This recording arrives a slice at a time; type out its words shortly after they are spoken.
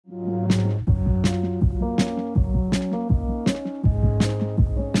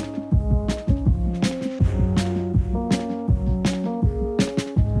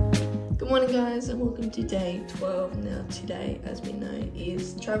today, as we know,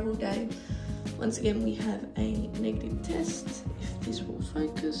 is travel day. Once again, we have a negative test. If this will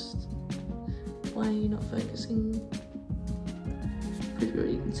focus. Why are you not focusing? Pretty sure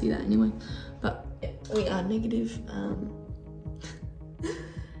you can see that anyway. But yeah, we are negative.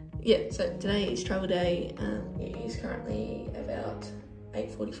 Yeah, so today is travel day. It is currently about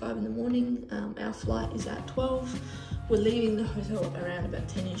 8:45 in the morning. Our flight is at 12. We're leaving the hotel around about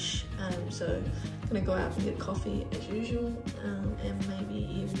 10ish. So I'm gonna go out and get coffee as usual, and maybe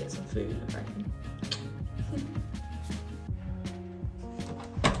even get some food, I reckon.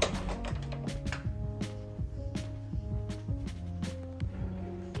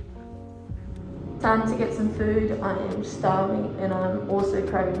 Time to get some food. I am starving and I'm also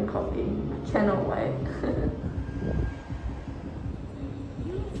craving coffee. I cannot wait.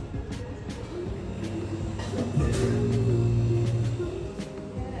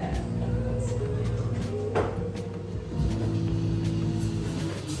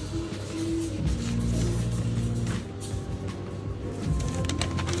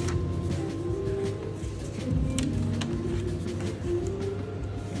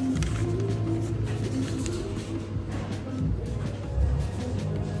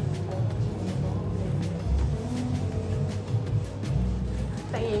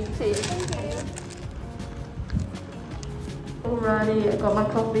 Alrighty, I got my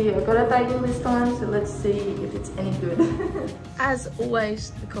coffee. I got a bagel this time, so let's see if it's any good. As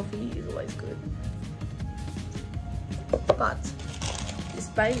always, the coffee is always good. But this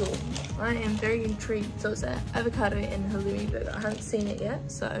bagel, I am very intrigued. So it's an avocado and halloumi burger. I haven't seen it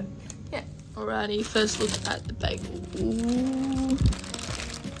yet, so yeah. Alrighty, first look at the bagel. Ooh,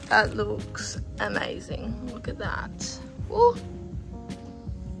 that looks amazing. Look at that. Ooh.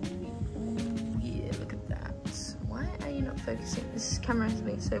 Focusing. This camera has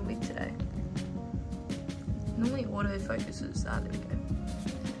been so weak today. Normally auto focuses. Ah, there we go.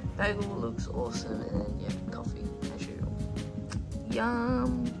 Bagel looks awesome, and then yeah, coffee as usual.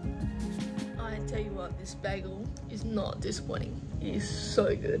 Yum. I tell you what, this bagel is not disappointing. It is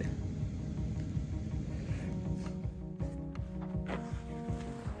so good.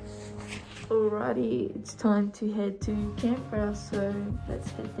 Alrighty, it's time to head to Canberra, so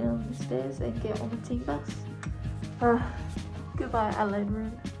let's head down the stairs and get on the T bus. Goodbye, Adelaide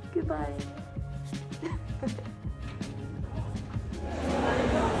room. Goodbye.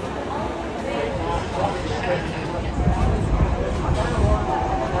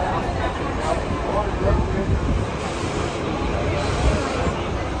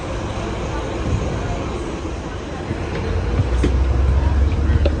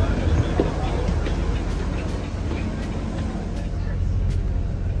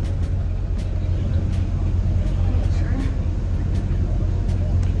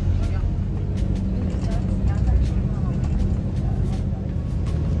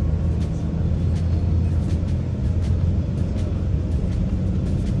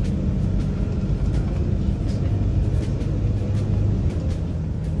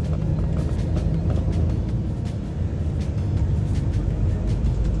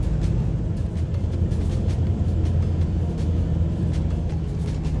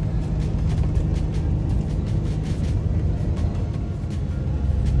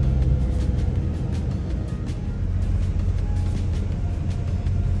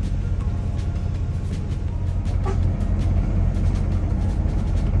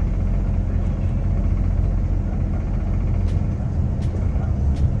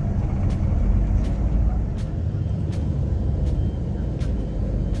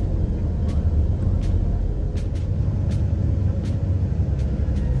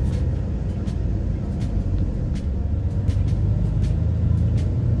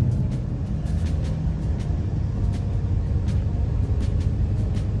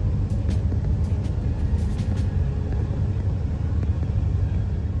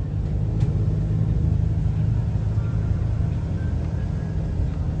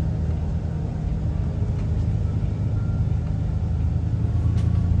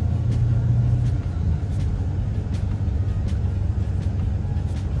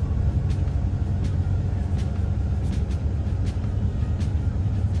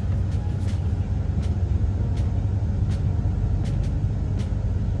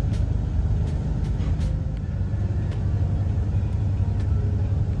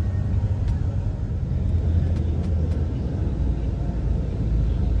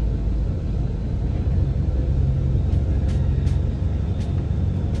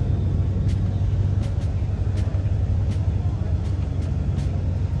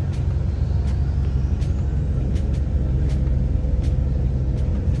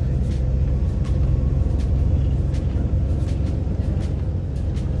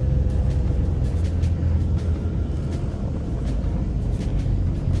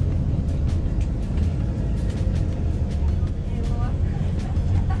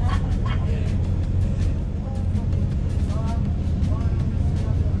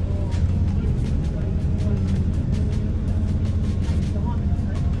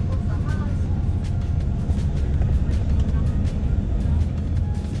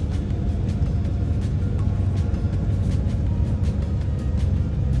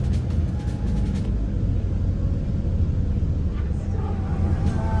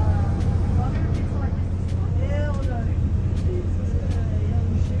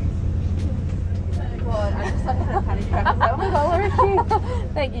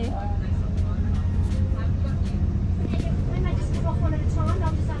 Yeah. When they just come off one at a time,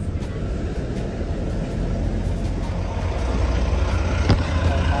 I'll just ask them.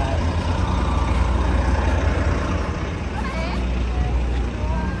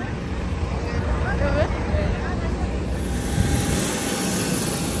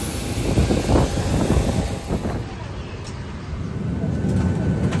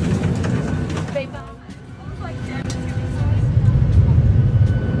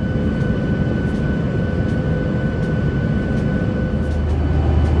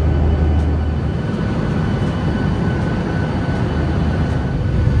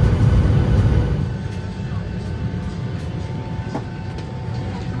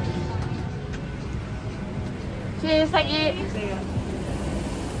 Cheers, thank you. See ya.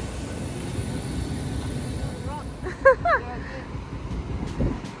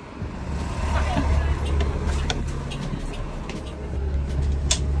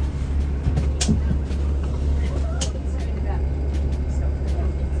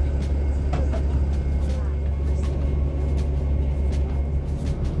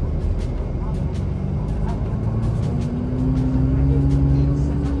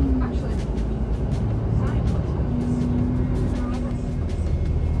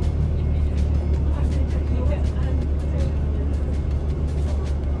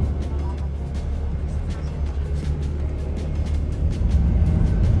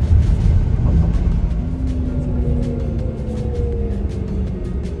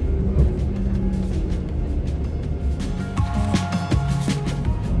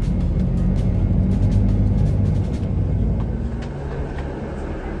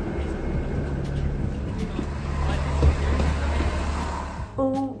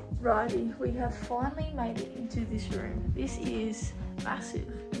 Alrighty, we have finally made it into this room. This is massive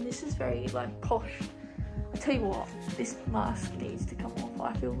and this is very like posh. I tell you what, this mask needs to come off.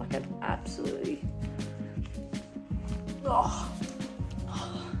 I feel like I'm absolutely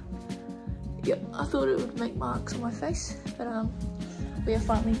yeah, I thought it would make marks on my face, but we are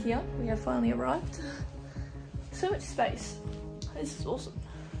finally here. We have finally arrived. So much space. This is awesome.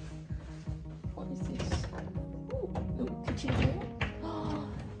 What is this? Ooh, little kitchen here.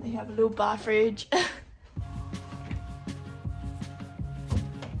 They have a little bar fridge. Wow,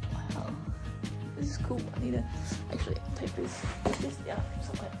 this is cool. I need to actually take this down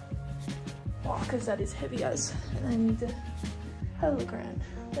somewhere. Wow, because that is heavy as, and I need to have a look around.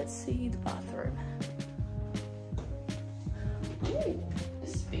 Let's see the bathroom. Ooh,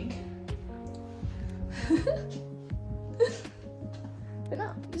 this is big. But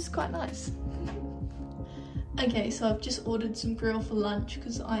no, this is quite nice. Okay, so I've just ordered some grill for lunch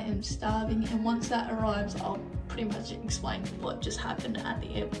because I am starving, and once that arrives I'll pretty much explain what just happened at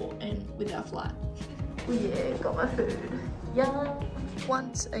the airport and with our flight. Oh yeah, got my food. Yum!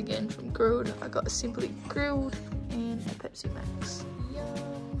 Once again from Grilled, I got a Simply Grilled and a Pepsi Max.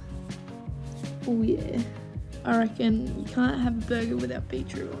 Yum! Oh yeah, I reckon you can't have a burger without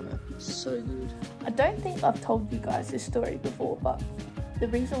beetroot on it. It's so good. I don't think I've told you guys this story before, but the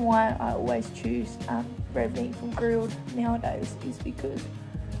reason why I always choose red meat from Grilled nowadays is because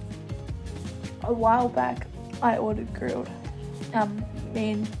a while back I ordered Grilled.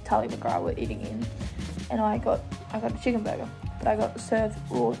 Me and Tully McGrath were eating in, and I got a chicken burger, but I got served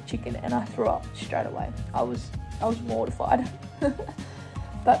raw chicken and I threw up straight away. I was mortified.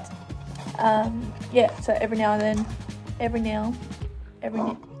 But yeah, so every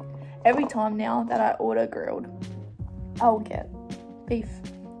time now that I order Grilled, I'll get beef.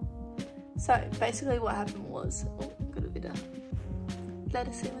 So basically what happened was, got a bit of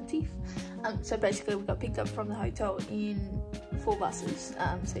lettuce in my teeth. So basically we got picked up from the hotel in 4 buses.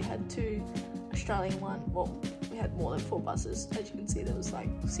 So you had 2 Australian one, well we had more than 4 buses. As you can see there was like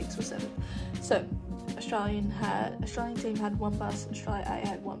 6 or 7. So Australian team had 1 bus, Australia A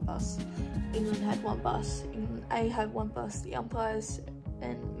had 1 bus, England had 1 bus, England A had 1 bus, the umpires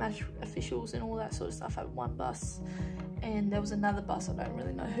and match officials and all that sort of stuff had 1 bus, and there was another bus, I don't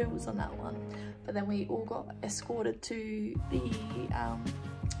really know who was on that one, but then we all got escorted to the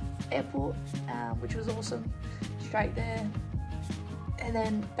airport, which was awesome, straight there, and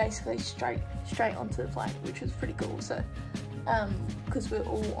then basically straight onto the plane, which was pretty cool. So because we're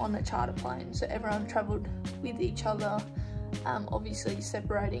all on a charter plane, so everyone travelled with each other, obviously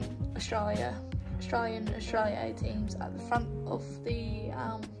separating Australian A teams at the front of the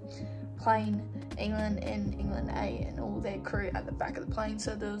plane, England and England A and all their crew at the back of the plane.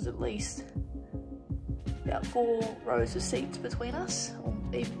 So there was at least about 4 rows of seats between us, or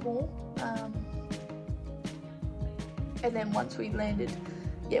even more. And then once we landed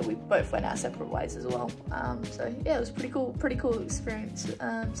yeah, we both went our separate ways as well. So yeah, it was pretty cool experience.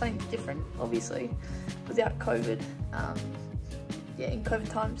 Something different, obviously, without COVID. Yeah, in COVID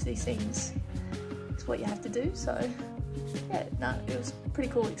times, these things is what you have to do. So yeah, no, it was a pretty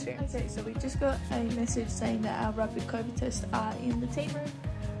cool experience. Okay, so we just got a message saying that our rapid COVID tests are in the team room.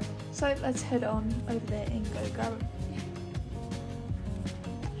 So let's head on over there and go grab them.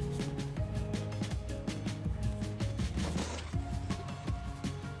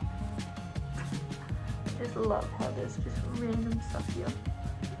 I just love how there's just random stuff here.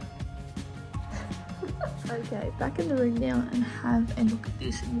 Okay, back in the room now and have a look at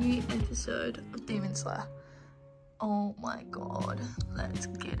this new episode of Demon Slayer. Oh my god, let's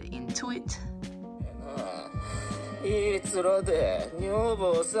get into it. Okay,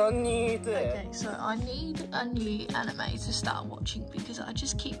 so I need a new anime to start watching because I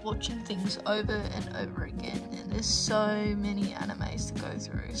just keep watching things over and over again, and there's so many animes to go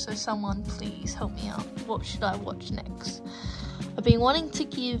through. So someone please help me out. What should I watch next? I've been wanting to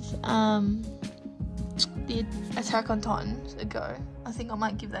give the Attack on Titans a go. I think I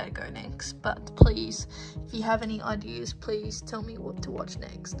might give that a go next, but please, if you have any ideas, please tell me what to watch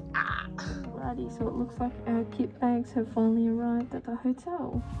next. Alrighty, so it looks like our kit bags have finally arrived at the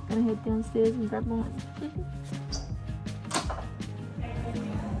hotel. Gonna head downstairs and grab mine.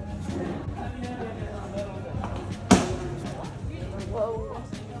 Whoa.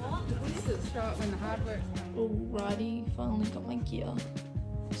 Alrighty, finally got my gear.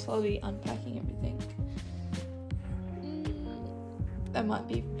 Slowly unpacking everything. That might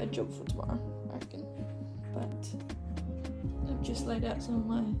be a job for tomorrow, I reckon. But I've just laid out some of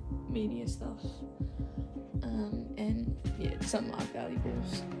my media stuff. And yeah, some of my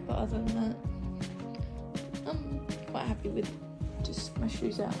valuables. But other than that, I'm quite happy with just my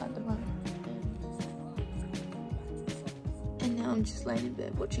shoes out at the moment. And now I'm just laying in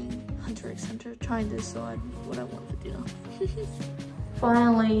bed watching Hunter x Hunter, trying to decide what I want for dinner.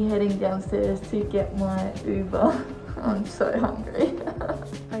 Finally heading downstairs to get my Uber. I'm so hungry.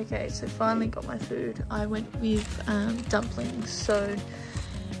 Okay, so finally got my food. I went with dumplings. So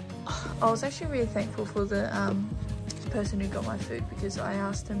I was actually really thankful for the person who got my food, because I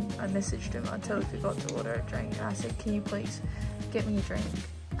asked him, I messaged him, I totally forgot to order a drink, and I said, can you please get me a drink,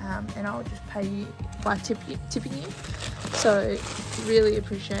 and I'll just pay you by tipping you. So really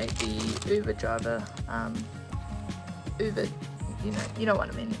appreciate the Uber driver, Uber, you know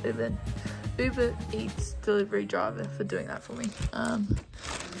what I mean, Uber Eats delivery driver for doing that for me.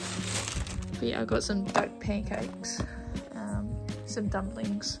 But yeah, I got some duck pancakes, some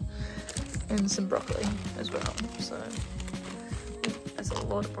dumplings, and some broccoli as well. So that's a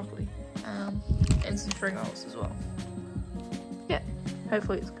lot of broccoli, and some spring rolls as well. Yeah,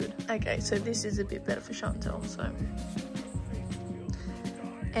 hopefully it's good. Okay, so this is a bit better for Chantel. So,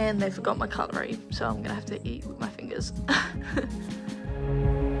 and they forgot my cutlery, so I'm gonna have to eat with my fingers.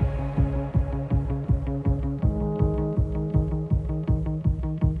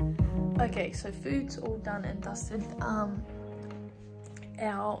 Okay, so food's all done and dusted.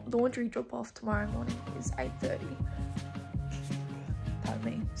 Our laundry drop-off tomorrow morning is 8:30. Pardon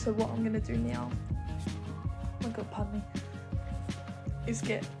me. So what I'm gonna do now, oh my god, pardon me, is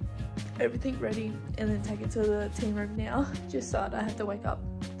get everything ready and then take it to the team room now, just so I don't have to wake up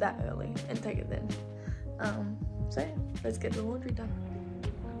that early and take it then. So yeah, let's get the laundry done.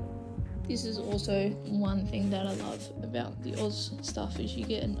 This is also one thing that I love about the Oz stuff, is you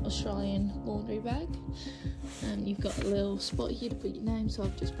get an Australian laundry bag, and you've got a little spot here to put your name, so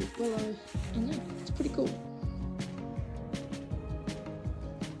I've just put Willow, and yeah, it's pretty cool.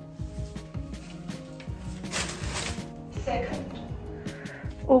 Second.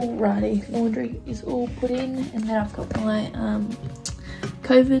 Alrighty, laundry is all put in, and then I've got my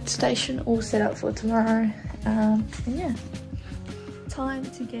COVID station all set up for tomorrow, and yeah, time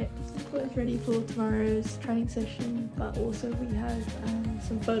to get clothes ready for tomorrow's training session, but also we have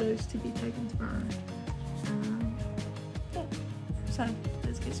some photos to be taken tomorrow. Yeah, so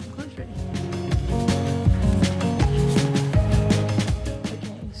let's get some clothes ready.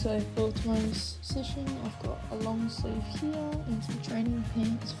 Okay, so for tomorrow's session, I've got a long sleeve here and some training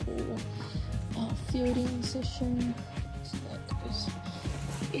pants for our fielding session. So that goes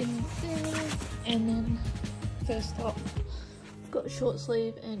in there, and then first up, got a short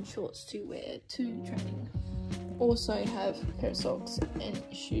sleeve and shorts to wear to training. Also have a pair of socks and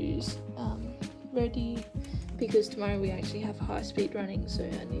shoes ready, because tomorrow we actually have high speed running, so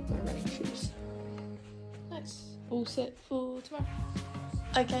I need my running shoes. Nice, all set for tomorrow.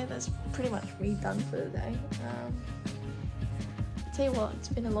 Okay, that's pretty much me done for the day. Tell you what, it's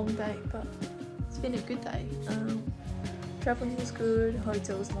been a long day, but it's been a good day. travelling was good,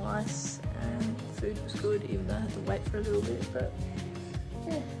 hotel was nice, and food was good, even though I had to wait for a little bit. But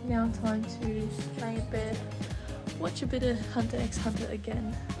yeah, now time to lay in bed, watch a bit of Hunter x Hunter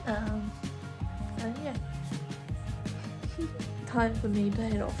again, and yeah, time for me to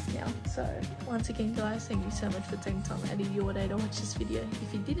head off now. So once again guys, thank you so much for taking time out of your day to watch this video.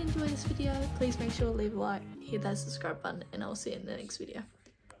 If you did enjoy this video, please make sure to leave a like, hit that subscribe button, and I'll see you in the next video.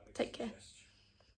 Take care.